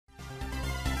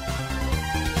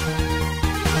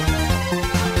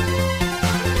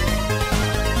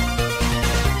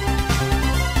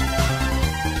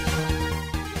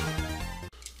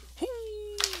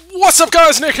What's up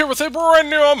guys, Nick here with a brand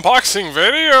new unboxing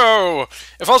video!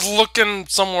 If I was looking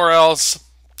somewhere else,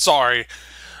 sorry.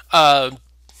 I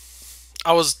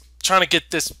was trying to get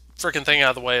this freaking thing out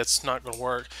of the way, it's not going to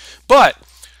work. But,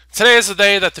 today is the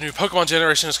day that the new Pokemon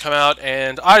generation has come out,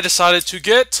 and I decided to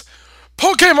get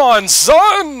Pokemon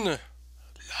Sun!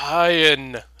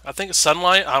 Lion. I think it's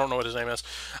Sunlight? I don't know what his name is.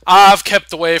 I've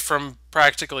kept away from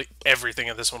practically everything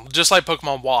in this one. Just like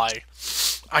Pokemon Y.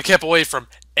 I kept away from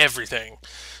everything.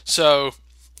 So,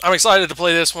 I'm excited to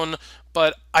play this one,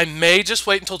 but I may just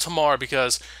wait until tomorrow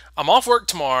because I'm off work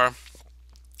tomorrow,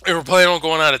 and we're planning on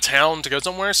going out of town to go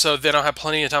somewhere, so then I'll have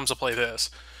plenty of time to play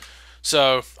this.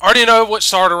 So, I already know what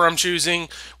starter I'm choosing.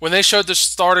 When they showed the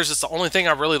starters, it's the only thing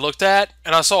I really looked at,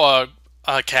 and I saw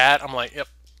a cat. I'm like, yep,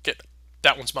 get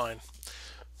that one's mine.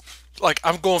 Like,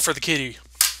 I'm going for the kitty.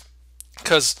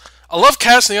 Because I love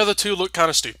cats, and the other two look kind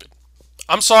of stupid.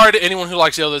 I'm sorry to anyone who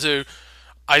likes the other two.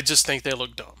 I just think they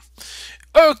look dumb.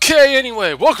 Okay,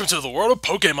 anyway, welcome to the world of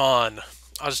Pokemon.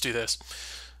 I'll just do this.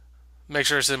 Make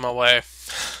sure it's in my way.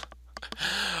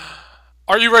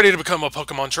 Are you ready to become a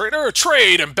Pokemon trainer?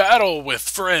 Trade and battle with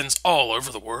friends all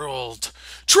over the world.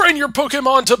 Train your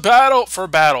Pokemon to battle. For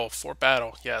battle,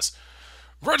 yes.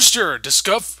 Register,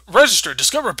 discover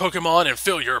Pokemon and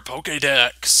fill your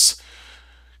Pokédex.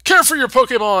 Care for your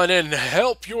Pokemon and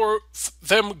help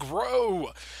them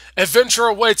grow. Adventure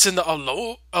awaits in the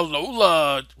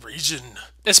Alola region.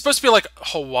 It's supposed to be like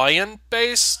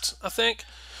Hawaiian-based, I think.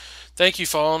 Thank you,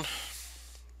 phone.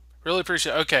 Really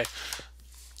appreciate it. Okay.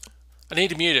 I need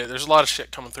to mute it. There's a lot of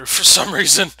shit coming through for some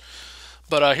reason.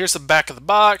 But here's the back of the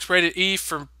box. Rated E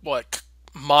for, what,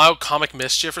 mild comic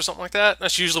mischief or something like that?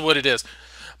 That's usually what it is.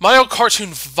 Mild cartoon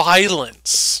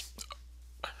violence.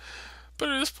 But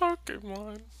it is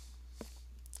Pokemon.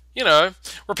 You know,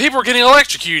 where people are getting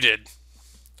electrocuted.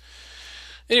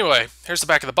 Anyway, here's the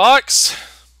back of the box.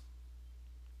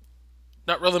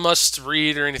 Not really much to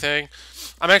read or anything.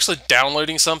 I'm actually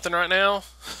downloading something right now.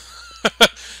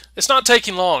 It's not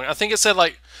taking long. I think it said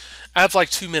like I have like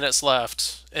 2 minutes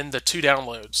left in the 2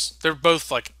 downloads. They're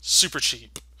both like super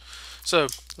cheap. So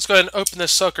let's go ahead and open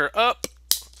this sucker up.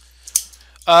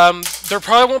 There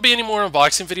probably won't be any more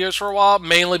unboxing videos for a while,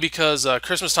 mainly because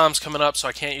Christmas time's coming up, so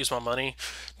I can't use my money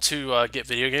to get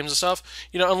video games and stuff.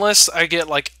 You know, unless I get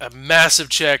like a massive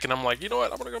check and I'm like, you know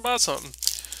what, I'm gonna go buy something.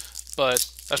 But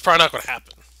that's probably not gonna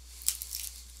happen.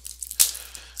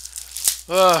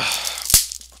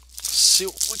 See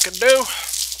what we can do.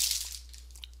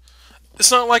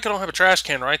 It's not like I don't have a trash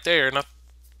can right there and I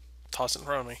toss it in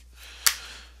front of me.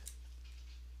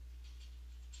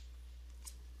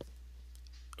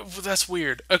 That's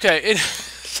weird. Okay,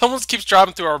 someone keeps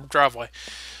driving through our driveway.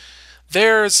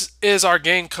 There's is our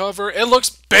game cover. It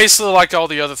looks basically like all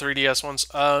the other 3DS ones.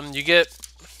 You get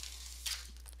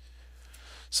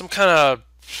some kind of,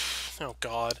 oh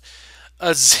god,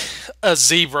 a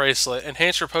Z bracelet.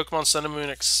 Enhance your Pokemon Sun and Moon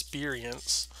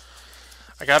experience.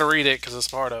 I gotta read it because it's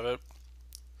part of it.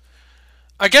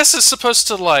 I guess it's supposed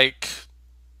to like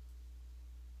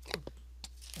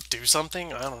do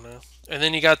something. I don't know. And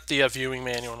then you got the viewing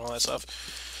manual and all that stuff.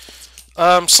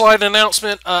 Slight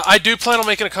announcement. I do plan on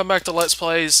making a comeback to Let's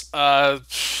Plays.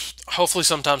 Hopefully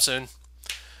sometime soon.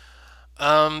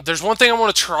 There's one thing I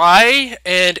want to try,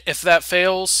 and if that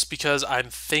fails, because I'm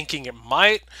thinking it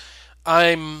might,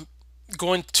 I'm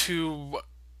going to...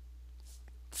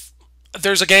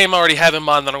 There's a game I already have in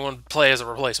mind that I'm going to play as a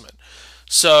replacement.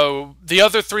 So, the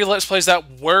other 3 Let's Plays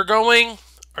that were going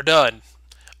are done.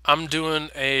 I'm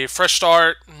doing a fresh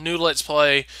start, new Let's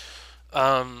Play.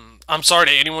 I'm sorry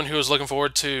to anyone who was looking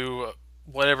forward to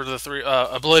whatever the 3,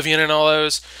 Oblivion and all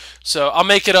those. So I'll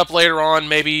make it up later on,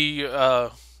 maybe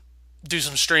do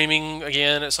some streaming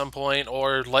again at some point,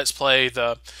 or Let's Play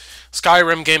the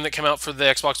Skyrim game that came out for the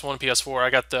Xbox One and PS4.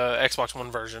 I got the Xbox One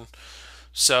version.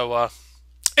 So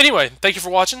anyway, thank you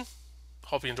for watching.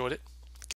 Hope you enjoyed it.